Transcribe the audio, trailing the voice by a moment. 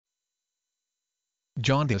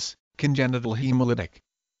Jaundice, congenital hemolytic.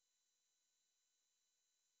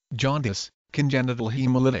 Jaundice, congenital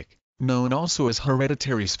hemolytic, known also as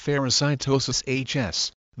hereditary spherocytosis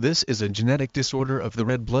HS. This is a genetic disorder of the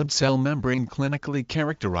red blood cell membrane clinically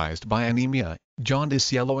characterized by anemia,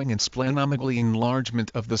 jaundice, yellowing, and splenomegaly, enlargement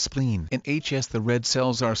of the spleen. In HS, the red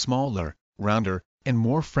cells are smaller, rounder, and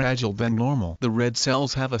more fragile than normal. The red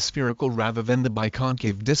cells have a spherical rather than the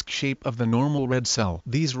biconcave-disk shape of the normal red cell.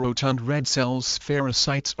 These rotund red cells,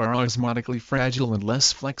 spherocytes, are osmotically fragile and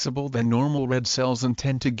less flexible than normal red cells and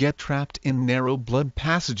tend to get trapped in narrow blood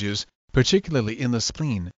passages, particularly in the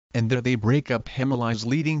spleen, and there they break up, hemolyze,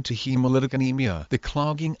 leading to hemolytic anemia. The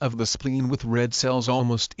clogging of the spleen with red cells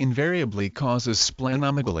almost invariably causes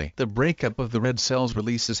splenomegaly. The breakup of the red cells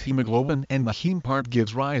releases hemoglobin, and the heme part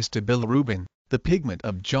gives rise to bilirubin, the pigment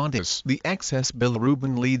of jaundice. The excess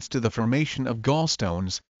bilirubin leads to the formation of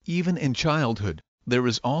gallstones, even in childhood. There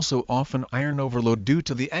is also often iron overload due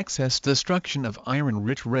to the excess destruction of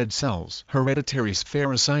iron-rich red cells. Hereditary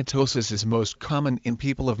spherocytosis is most common in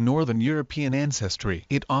people of Northern European ancestry.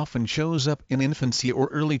 It often shows up in infancy or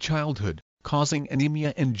early childhood, causing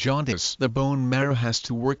anemia and jaundice. The bone marrow has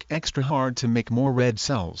to work extra hard to make more red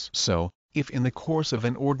cells. So, if in the course of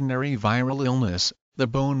an ordinary viral illness, the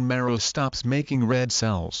bone marrow stops making red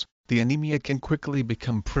cells, the anemia can quickly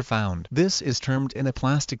become profound. This is termed an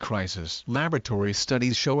aplastic crisis. Laboratory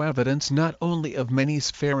studies show evidence not only of many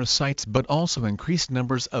spherocytes but also increased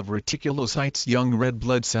numbers of reticulocytes, young red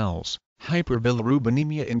blood cells,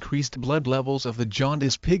 hyperbilirubinemia, increased blood levels of the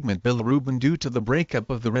jaundice pigment bilirubin due to the breakup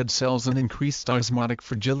of the red cells, and increased osmotic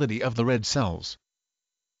fragility of the red cells.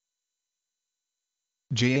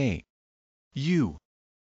 Jaundice.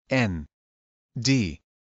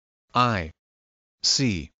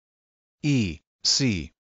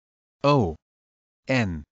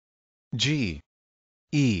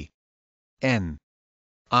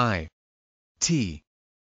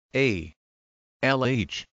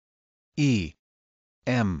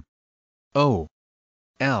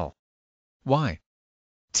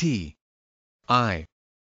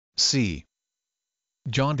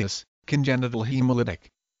 Jaundice, congenital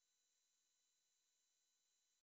hemolytic.